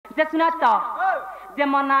से सुना तो जे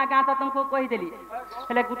मना गाँ तो तुमको कही देली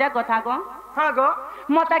हेले गुटे कथा को हाँ गो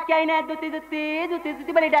मत क्या ने दुती दुती दुती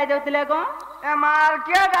दुती बोली डाई देउतले को ए मार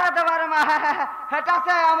के डाक देबार मा हेटा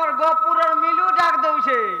से हमर गोपुर मिलू डाक दउ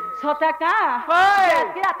छे सता का ओए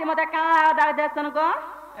की राती मत का डाक देसन को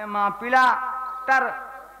ए मा पिला तार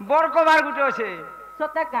बड़ को बार गुटो छे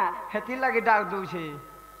सता का हेती लागि डाक दउ छे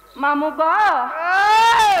मामू गो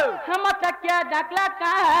हम तक क्या डाकला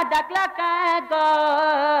का गो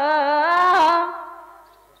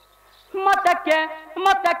मत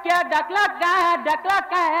क्या डाकला का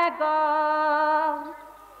गो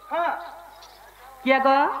हां क्या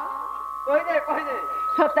गो कह दे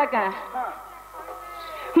सता का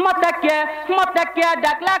मत क्या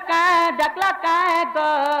डाकला का गो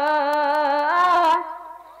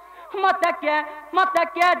मत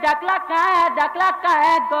क्या डाकला का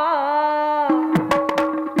गो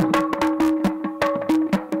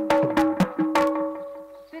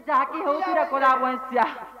जाकी हो तुरा कोला वंशिया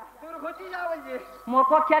दूर घुटी जावे जे मोर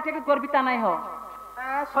को क्या के गर्बिता नहीं हो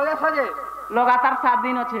सजे सजे लगातार 7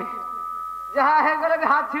 दिन अछि जहां है गले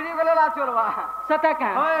हाथ छिड़ी गले ला चोरवा सता का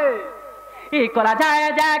ओए ई कोला जाए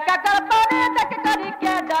का कर पाने तक करी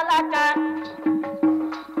के डला का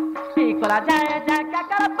ई कोला जाए का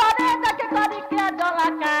कर पाने तक करी के डला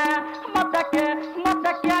का मत के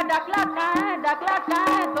डाकला का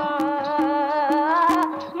गो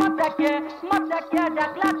मत के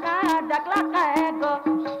डाकला का गो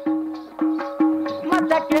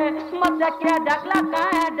मत के डाकला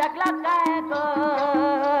का गो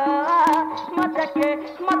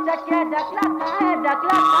मत के डाकला का गो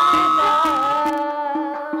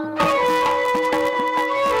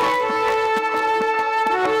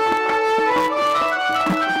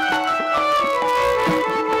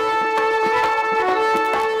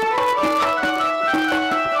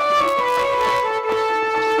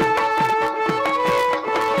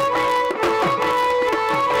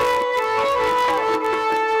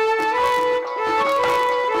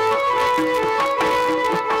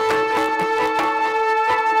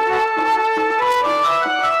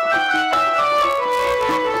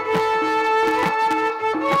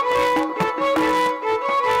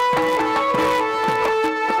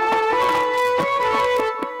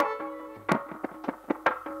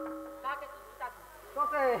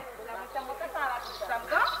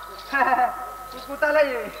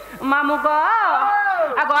मामू गो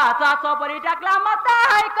आगो आसा परी डाकला मत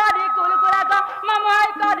हाय करी गुलगुला गो मामू हाय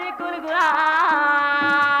करी गुलगुला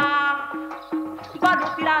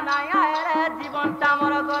बदुतिरा नाया रे जीवनटा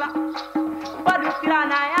मोर गला बदुतिरा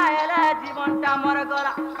नाया रे जीवनटा मोर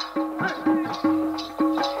गला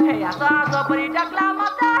हे आसा परी डाकला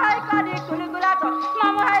मत हाय करी गुलगुला गो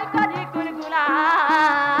मामू हाय करी गुलगुला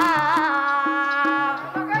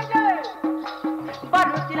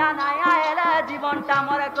बदुतिरा नाया रे जीवनटा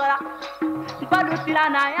मोर गला बदुतिरा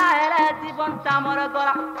नाया रे जीवनटा मोर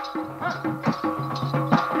गला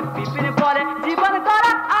विपिन बोले जीवन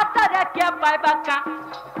गला आतरे के पाइबा का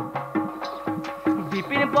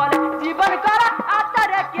विपिन बोले जीवन गला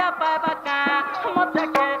आतरे के पाइबा का मत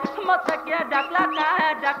के डाकला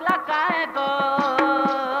का गो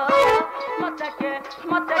मत के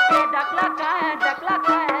डाकला का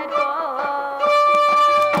गो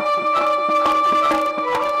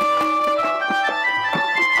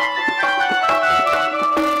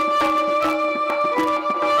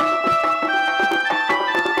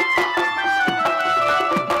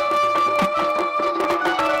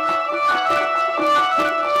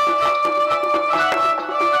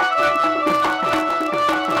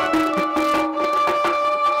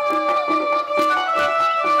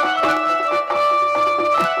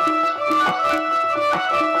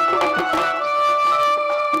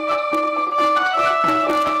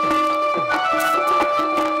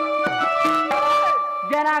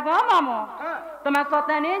तुम्हें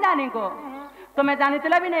सत्य नहीं जानी को तुम्हें जानी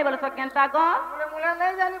तो भी नहीं बोल सकेंता को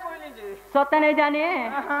नहीं जानी बोली जी सत्य नहीं जानी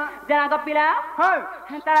जना को पिला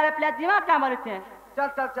तारे पिला जीवा का मरते चल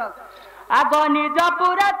आगो निज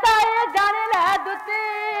पूरा ताए जाने ला दुती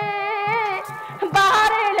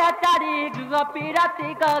बाहर ला तारी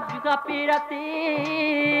गपीरती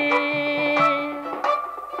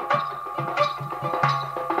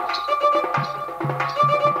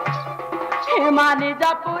मानी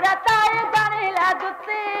जा पूरा ताए जाने ला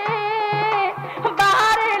दुती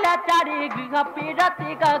बाहर ला तारी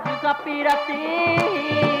गपीरती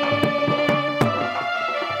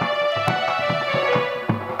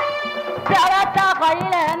प्यारा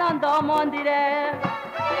कइले नंद मंदिरे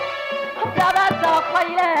प्यारा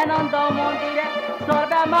कइले नंद मंदिरे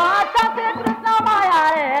सर्वे माता श्री कृष्ण माया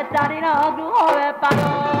रे चारि गृह पार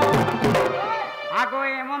आगो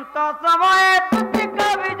एमंत समय तुझ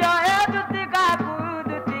विजय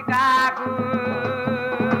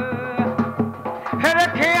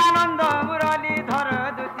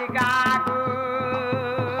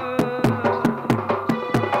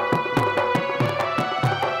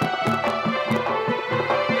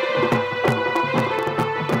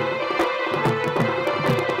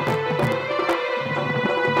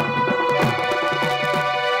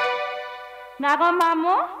गो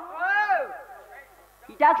मामू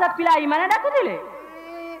इटा सब पिला इमाने डाकू दिले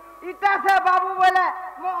इटा से बाबू बोले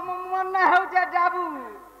मन ना हो जा जाबू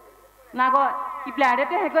ना गो इ प्लाडे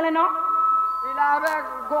ते हेकले न पिला बे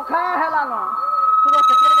गोखा हेला न तो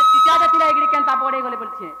तेरे पिटा दे पिला इगड़ी केनता पड़े गले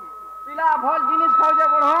बोलछे पिला भल जिनिस खाउ जे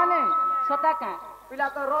बढवा ने सता का पिला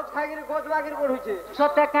तो रोज खागिर गोजवागिर बढुचे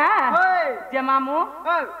सता का होय जे मामू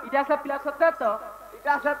इटा सब पिला सता तो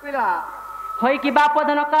इटा से पिला होई कि बाप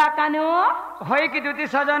धन का कानो होय कि दुती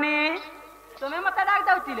सजनी तुमे मते डाक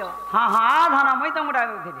दउतिलो हां हां धन मई तुम डाक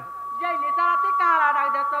दउथिली जय निसाराती काला डाक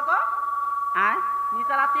देसो गो आ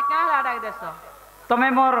निसाराती काला डाक देसो तमे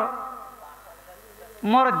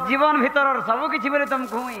मोर जीवन भीतर सब किछि बोले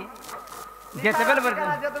तुमको हुई जेते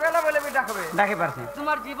बेले भी डाकबे डाके परसे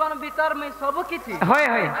तुमर जीवन भीतर में सब किछि होय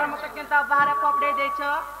होय और मते केनता बाहर पकड़े देछ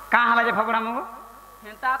का हला जे फगड़ा मगो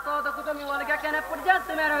हेंता तो देखु तुम बोल के केने पड़ जा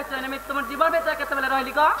तुमे रहछ ने तुमर जीवन भीतर केते बेले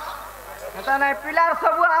रहली को हेता नै पिलार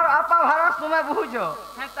सब और आपा भारत तुमे बुझो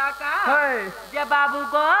हेंता का होय जे बाबू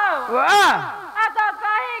गो वाह आ तो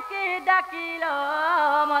कहि के डाकिलो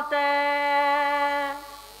मते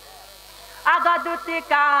आगा दुती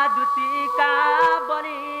का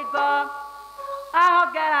बनी गो आओ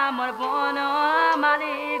गेला मोर बोनो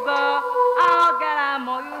माली गो आओ गेला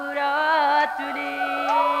मयूर चुली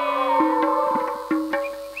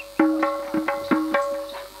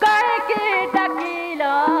कहि के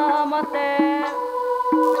डाकिलो मते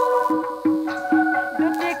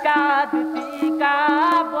दुती का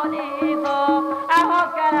बनी गो आओ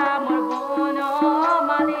गेला मोर बोनो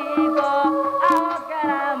माली गो आओ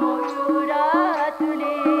गेला मयूर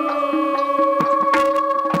चुली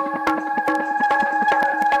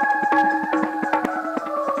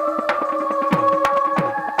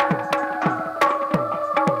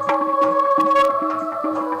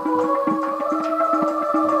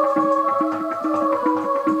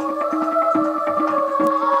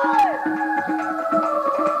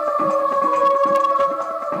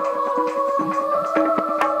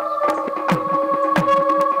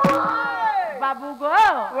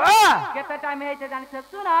केते टाइम है जानि से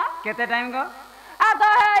सुना केते टाइम को आदा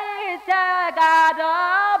है से गारो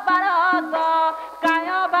बारो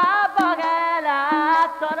कायो बाबो गेला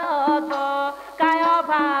तोरो गो कायो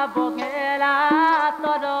बाबो गेला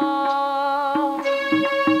तोरो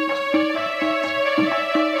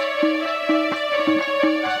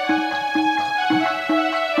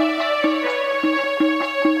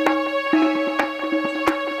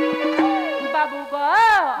बाबू गो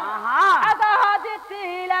आदा हदिसी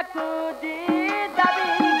लखुदी दबी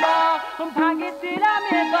गो भांगितिला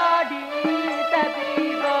में गाड़ी दबी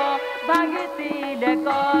गो भांगितिले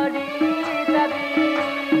गाड़ी दबी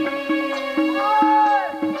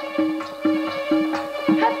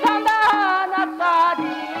ठंडा न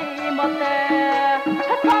गाड़ी मते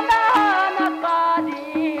ठंडा न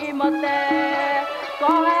गाड़ी मते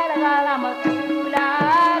कोहर गाला मसुला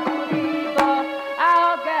गुरी गो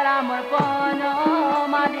आओ गेला मोर बनो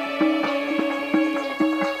माली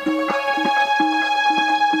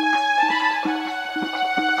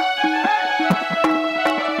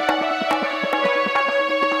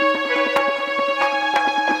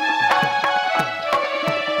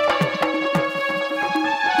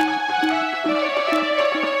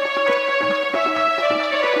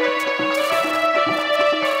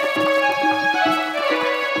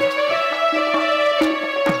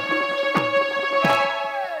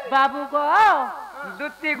बाबू गो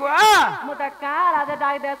दुत्ती गो मोटा काला दे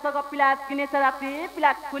डाक दे सो पिला किने से राती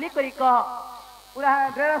पिला खुली करी कह पूरा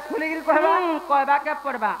ड्रेस खुली गिर कहबा कहबा के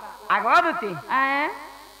पड़बा आगो दुत्ती ए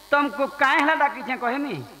तुमको काहे हला डाकी छे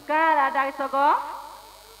कहनी काला डाक सो गो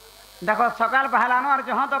देखो सकाल पहलानो और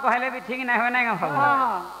जहां तो कहले भी ठीक नहीं होय नहीं गो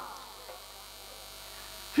हां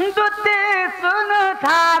दुत्ती सुन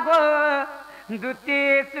था गो दुत्ती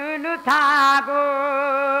सुन था गो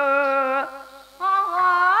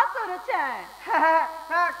हां सुन छे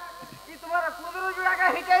ई तुम्हारा कुदरू जुड़ा का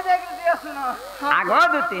हिटाई दे के दिया सुनो आगो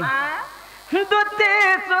दुत्ती दुत्ती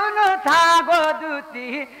सुन था गो दुत्ती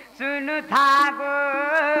सुन था गो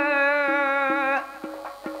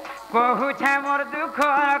कहू छे मोर दुख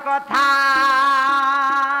कथा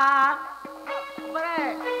बरे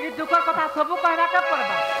ई दुख कथा सब कहरा के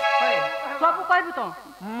पड़बा सब कहबू तो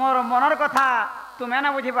मोर मनर कथा तुम्हें ना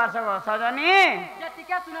बुझी पारस सजनी जे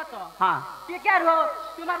टिके सुन तो हां टिके रहो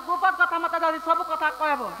तुम्हार गोबर कथा मत दादी सब कथा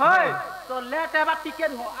कहबो होय तो लेट एबा टिके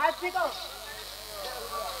रहो आज ठीक हो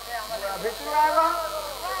भितरू आगो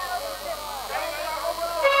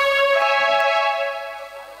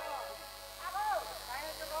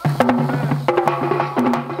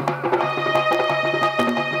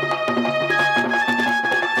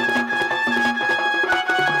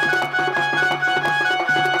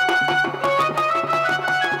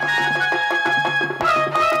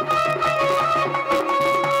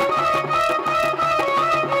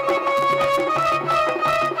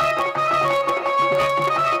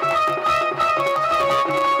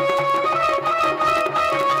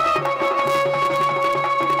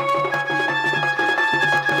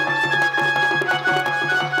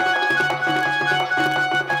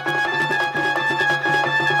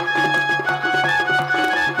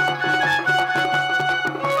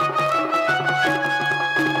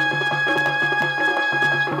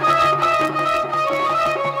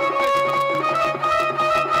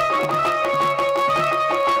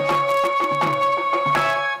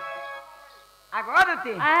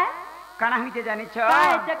काना हुई जानी छ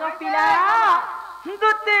काय कपिला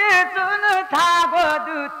दुती सुन थागो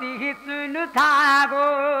दुती सुन थागो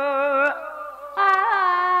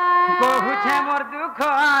कहू छे मोर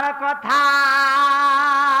दुखर कथा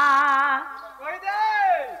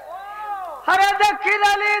हरे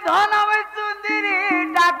देखिली धन सुंदरी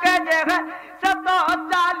डाके देख सत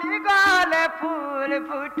चाली गले फूल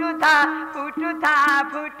फुटुथा फुटुथा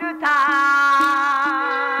फुटुथा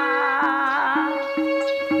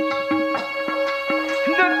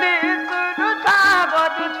दुती सुनुथा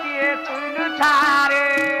बदुती सुनुथा रे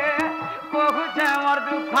कहू छे मोर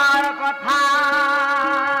दुखर कथा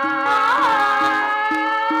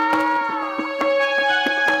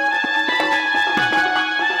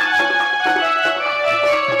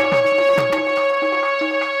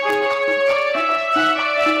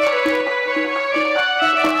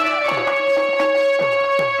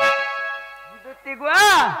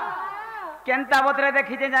केंता बतरे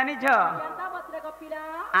देखी जे जानी छ केंता बतरे कपिला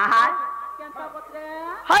आहा केंता बतरे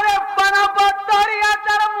हरे पन बतरिया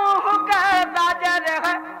तर मुह के दाजे रे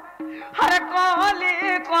हरे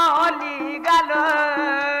कोली कोली गालो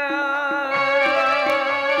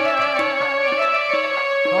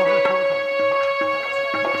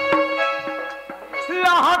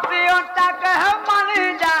लहसी ओटा के मन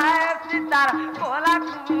जाए सितार कोला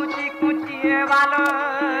कुची कुची वालो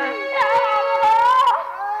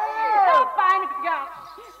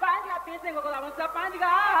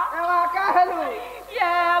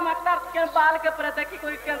के बाल के पर देखी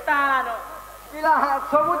कोई केंता आनो पिला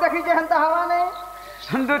सबु देखी जे हंता हवा ने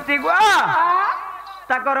दुती गो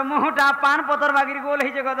ताकर मुहटा पान पतर बागिर गोल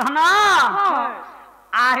ही जगह धना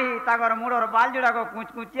आही ताकर मुड़र बाल जोड़ा को कुछ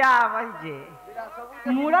कुचिया वही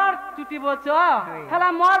जे मुड़र चुटी बोचो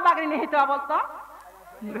हला मोर बागरी नहीं तो बोलतो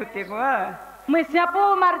दुती गो मैं सेपो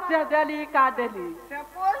मार देली का देली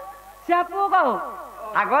सेपो गो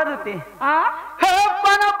आगो दुती हां हे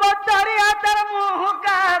पन बतरिया तर मुह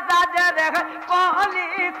का दाजे देख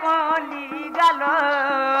कोली कोली गालो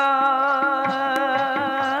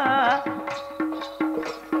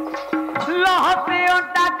लहसी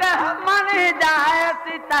ओटा के मन जाए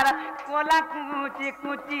सितार कोला कुची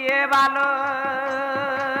कुची वालो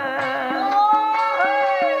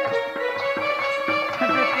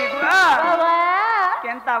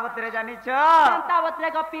केंता बतरे जानी छ केंता बतरे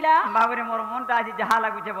कपिला बाबरे मोर मनटा आज जहा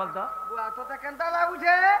लागु छे बोलतो बुआ तो केंता लागु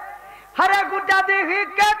छे हरे गुटा देखी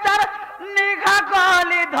के तर निघा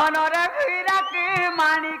कोली धन रे हीरा के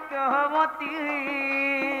माणिक मोती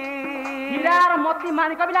हीरा और मोती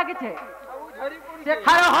माणिक भी लागे छे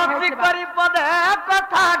हर हंसी करी पदे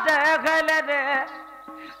कथा देखले रे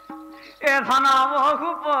ए धना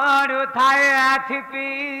बहु पड़ो थाए आथिपी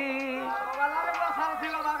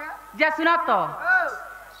जे सुना तो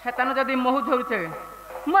हेतन जदी महु झरुचे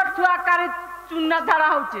मोर छुआ कारी चुन्ना धारा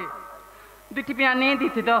होचे दुटी पिया नहीं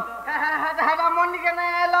दिथि तो हाडा मन्नी के नै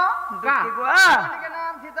आलो का मन्नी के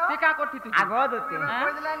नाम थी तो टिका कोठी तू आगो दुती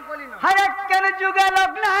लाइन कोली न हरे केन जुगे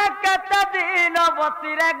लग्न कत दिन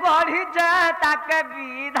बती रे गढ़ी जे ताके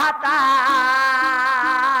विधाता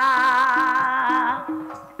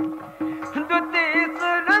दुती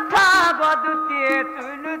सुनु था बदुती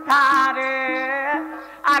सुनु था रे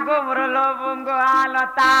आगो मोर लबंग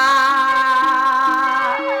आलता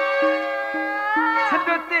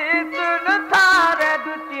दुती सुनु था रे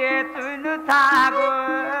दुती सुनु था गो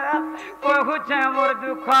कहू छे मोर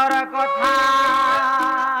दुखर कथा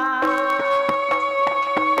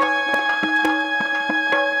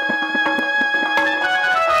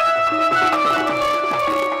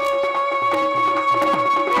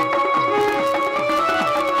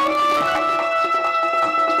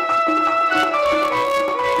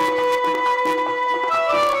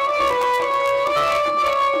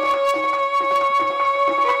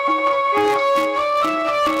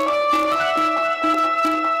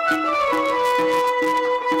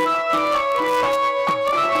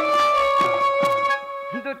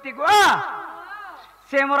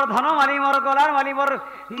से मोर धन माली मोर गलार माली मोर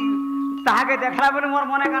ताहाके देखला बोली मोर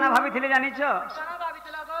मने काना भाबिथिले जानिछ काना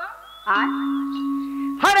भाबितला गो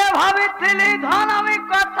हरे भाबिथिली धन मी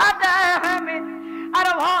कथा देहमी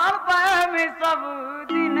अरे भल पामी सब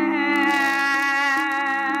दिने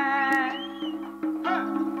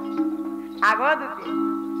आगो दुती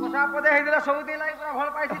कोठा पदे हेदिला सब दिन लाई पूरा भल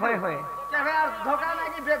पाइछि होय होय केबे धोका ना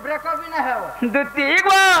कि ब्रेकअप भी ना हेबो दुती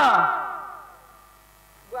गो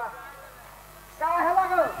का हेला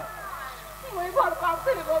गो मुई भल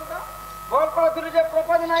पाउते बोलतो भल पाउतु जे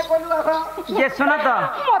प्रपोज नाइ कोलु आखा जे सुन त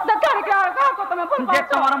मत कर के का को तमे भल जे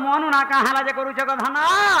तमर मन ना का हला जे करू छ धना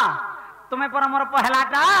तुमे पर मोर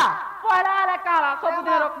पहलाटा पहला रे काला सब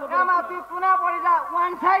दिन रखबो कामा तू पुना पड़ी जा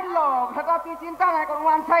वन साइड लो हेता तू चिंता ना कर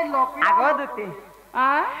वन साइड लो आगो दुती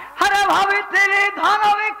हां अरे भावित्री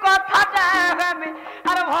धनवी कथा देबे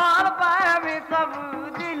अरे भल पाबे सब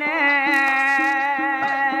दिने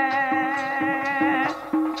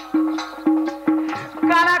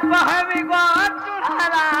काला कहबी गो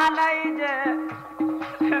चुड़ाला नहीं जे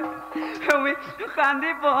हुई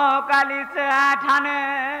कांदी काली से ठाने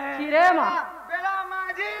किरे मा बेला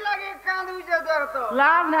माझी लगी कांदू जे दर तो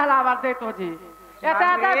लाभ ना लाभ दे तो जी एता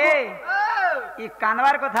ई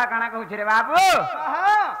कानवार कथा काना कहू रे बाबू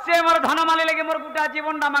से मोर धन माले लगे मोर गुटा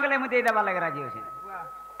जीवन दा मागले मु दे देबा लगे राजी होसे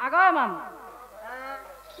आगो माम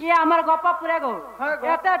ये हमर गप पूरे गो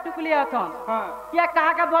एता टुकली अथन ये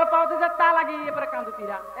कहा के बोल पाउ जे ता लगी ये पर कांदू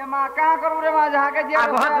तीरा ए मा का करू रे मा जा के जे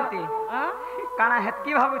आगो दुती हां काना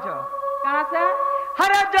हेतकी भाबु छ कहां से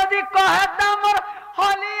अरे जदी कहे त मोर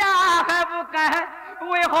होलिया है वो कहे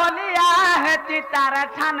वे होलिया है चितार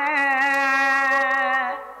ठाने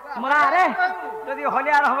मोरा रे जदी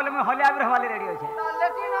होलिया रहबले में होलिया भी रहवाले रेडी होছে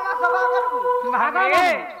लेटिन वाला सभा करू भागे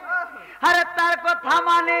अरे तार कथा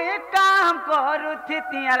माने काम करू थी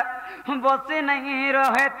तियार बसे नहीं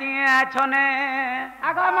रहे तिया छने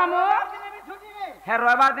आगो मामू है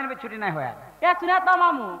रविवार दिन भी छुट्टी नहीं होया ए सुना तो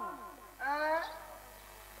मामू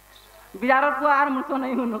बिचारो को आर मुसो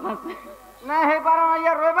नहीं हुनो कसे ना हे पारो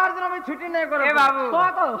ये रविवार दिन भी छुट्टी नहीं करो ए बाबू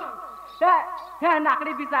को हे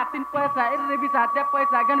नाकड़ी बिसा 3 पैसा रे बिसा 10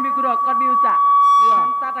 पैसा गन भी गुरो कर भी उसा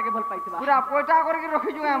ताटा के भल पाइतबा पूरा पोटा करके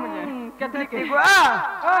रखी जुआ मुझे केतली के ओ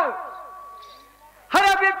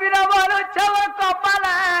हरे बिपिना बोलो छव कपाल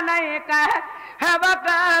नहीं कहे हे बक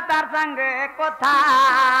तार संग कथा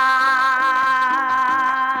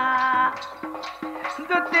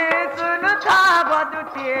दुती सुन था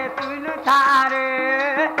बदुती सुन थारे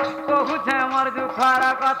कहू छे मोर दुखर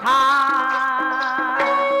कथा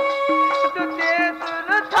दुती सुन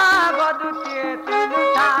था बदुती सुन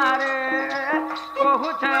थारे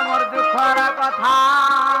कहू छे मोर दुखर कथा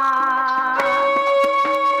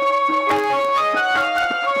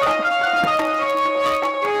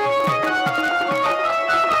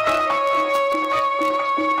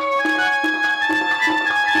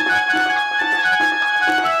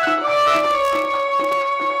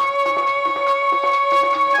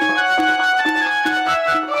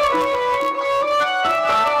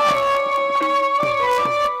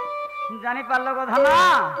जानी पालो को धना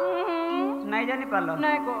नहीं जानी पालो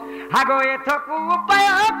नहीं को हागो एथकु उपाय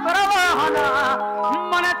करब हना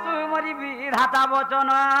मने तू मरी विधाता वचन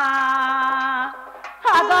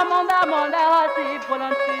आगो मंदा मंदा हसी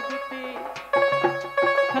बोलंती दुती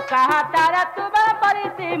कहा तारा तू बड़ा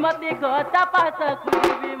परिति मते को तपास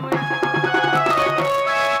कुबी मुई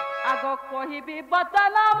आगो कोही भी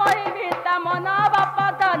बतन मई भी ता मन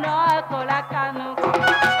बापतन कोला कानु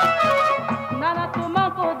नाना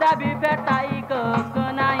तुमको दाबी बेटाई को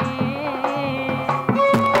कोनाई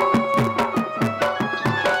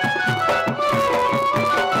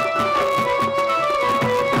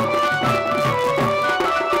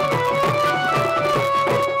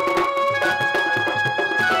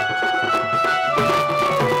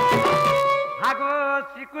हागो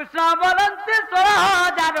श्री कृष्ण बोलंती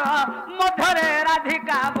 16,000 मध्यरे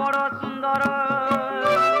राधिका बड़ सुंदर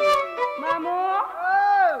मामू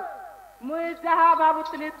मुई जहा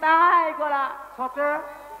बाबुतली ताई गोला सते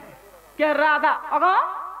के राधा अगो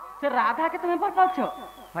से राधा के तुम्हें भर पाछो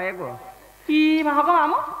है गो ई मागो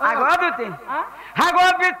मामू आगो दुती हां हागो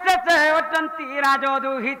विश्व ओटंती राजो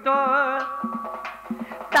दुहित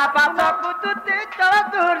तापास कुतुते चल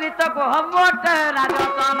दुरित को मोट राजो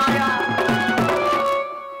समय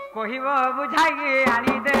कहिब बुझाई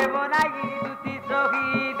आनी देव नागी दुती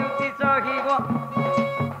सही गो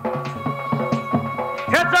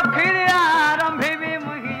हे सखी आरंभी भी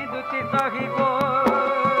मुही दुती सही गो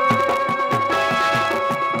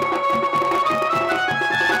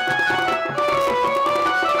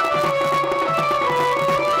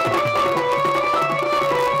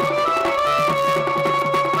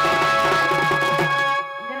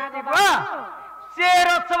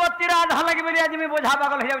रसवती राधा लगी मेरी आज मैं बोझा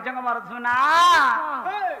पागल हो जाऊँ मार सुना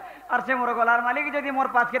और से मोर गलार मालिक जदि मोर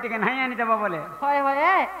पास के टिके नहीं आनी देबा बोले होय होय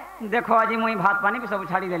देखो आज मुई भात पानी भी सब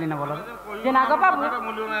छाड़ी देली ना बोलो जेना गो बाबू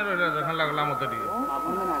मूल्य नहीं रहले देखन लागला मत टिके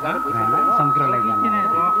संक्र लगी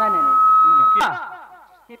नहीं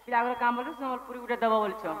ये पिलागर काम बोल संबलपुरी उठे दबा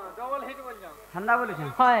बोल छ डबल हिट बोल जाओ ठंडा बोलु छ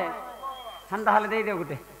होय ठंडा हाल दे दे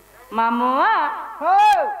गुटे मामू हो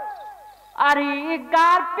अरे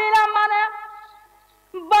गार पिला माने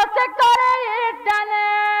बस करे डाने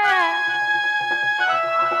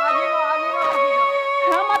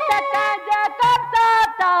हम तक जे करता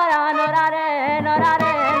तारा नोरा रे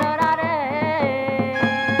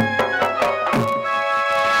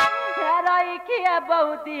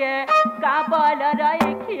बागबरिए का बोल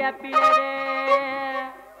रही खिया पिले रे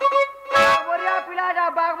बागबरिया पिला जा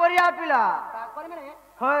बागबरिया पिला बागबर में रे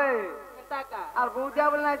होय तका আর বৌদিয়া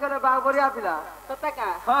বলে নাই চলে বাগবরিয়া পিলা तका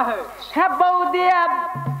হয় हे बौदिया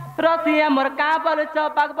रसिया मोर का बोल छ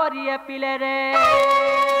बागबरिए पिले रे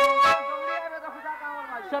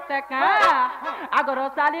सतका अगर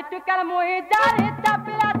साली टुकर मोहि जारे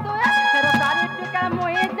तपिला तू तेरो साली टुकर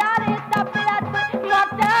मोहि जारे तपिला तू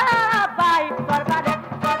मोटा बाई करबारे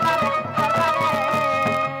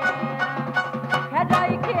हे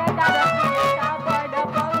रही के गारो का बोल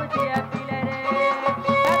बौदिया पिले रे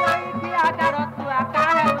हे रही के गारो तू का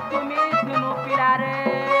है तुमी सुनु पिला रे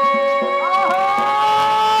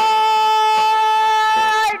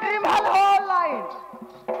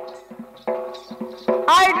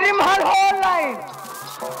I dream her whole life.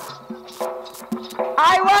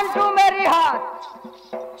 I want to marry her.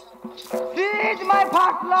 She is my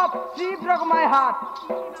first love. She broke my heart.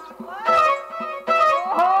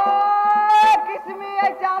 Oh, kiss me a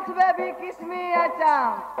chance, baby. Kiss me a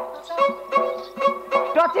chance.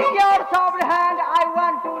 Touching your soft hand, I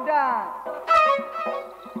want to dance.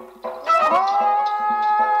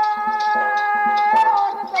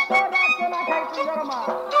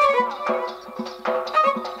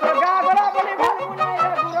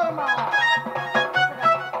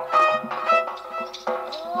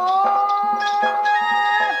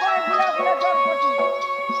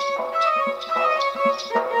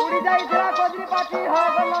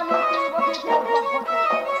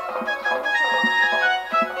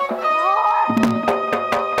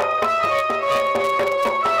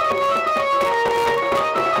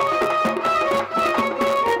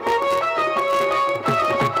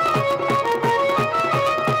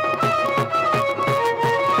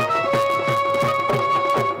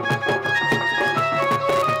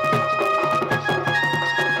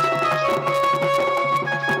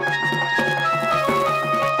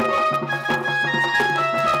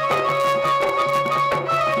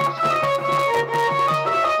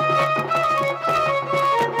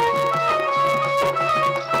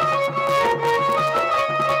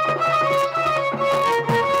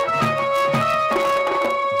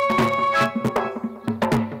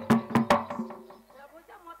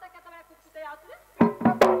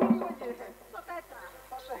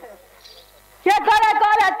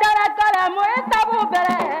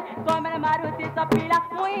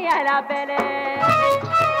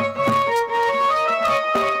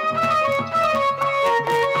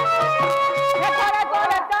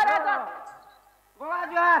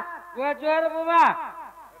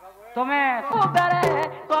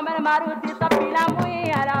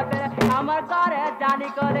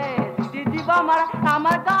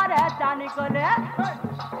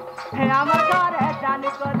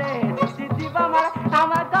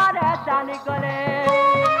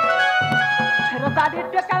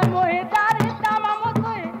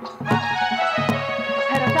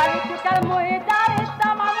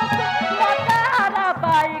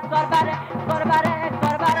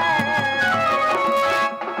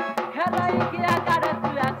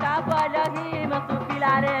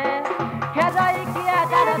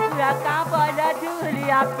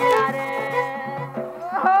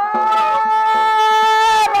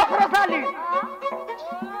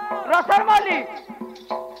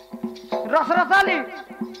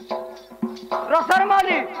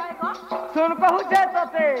 सुन कहू छे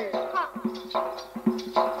तते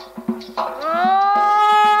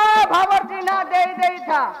भावरती ना दे देई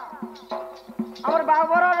था हमर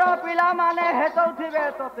बाबर रो पिला माने हेतौ थिबे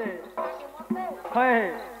तते होय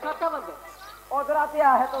सत बोलबे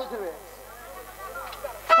ओदरातिया हेतौ थिबे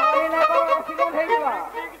पानी ने को एक्सीडेंट हे गया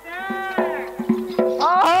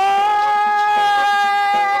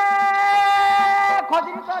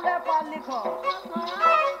खोजरी तले पाल लिखो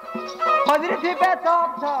खोजरी थिबे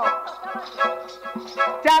चौक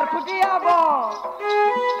चार फुटिया बो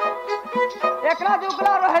एकला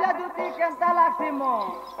दुगला रहला दुती केंता लागसी मो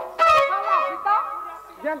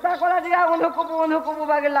जनता कोला दिया उन्हु कुबु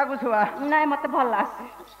बागे लागु छुआ नहीं मते भल लासी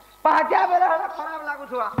पहाटिया बेला खराब लागु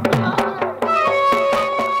छुआ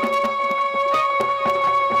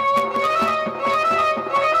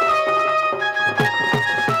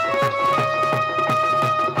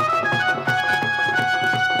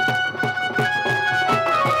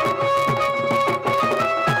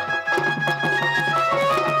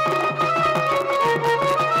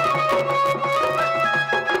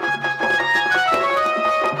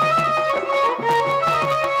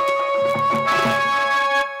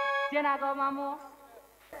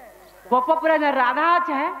गोपपुरा ने राधा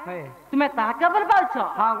छे तुम्हें ताके बोल पाउ छ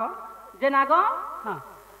हां गो जेना गो हां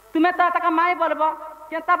तुम्हें ता तका माई बोलबो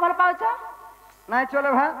केता बोल पाउ छ नहीं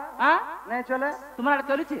चले भाई हां नहीं चले तुम्हारा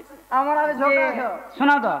चलू छी हमारा रे झोका है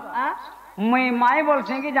सुना तो हां मैं माई बोल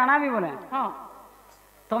से कि जाना भी बोले हां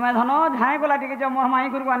तुम्हें धनो झाई गोला टिके जो मोर माई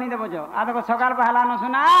गुरु आनी देबो जो आ देखो सकाल पहला न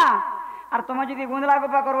सुना और तुम जदी गुंदला को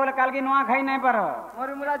पकर बोले काल की नुआ खाई नहीं पर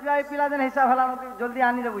मोरी मुड़ा जाई पिला दिन हिसाब हला जल्दी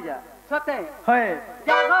आनी दे बुझा सते होय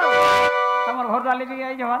जागो तमर घर वाली भी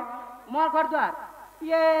आई जवान मोर घर द्वार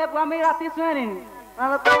ये हमें राती सुनी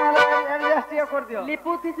ना तो एडजस्ट कर दियो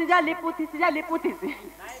लिपुती से जा लिपुती से जा लिपुती से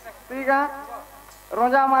ठीक है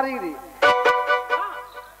रोजा मारी री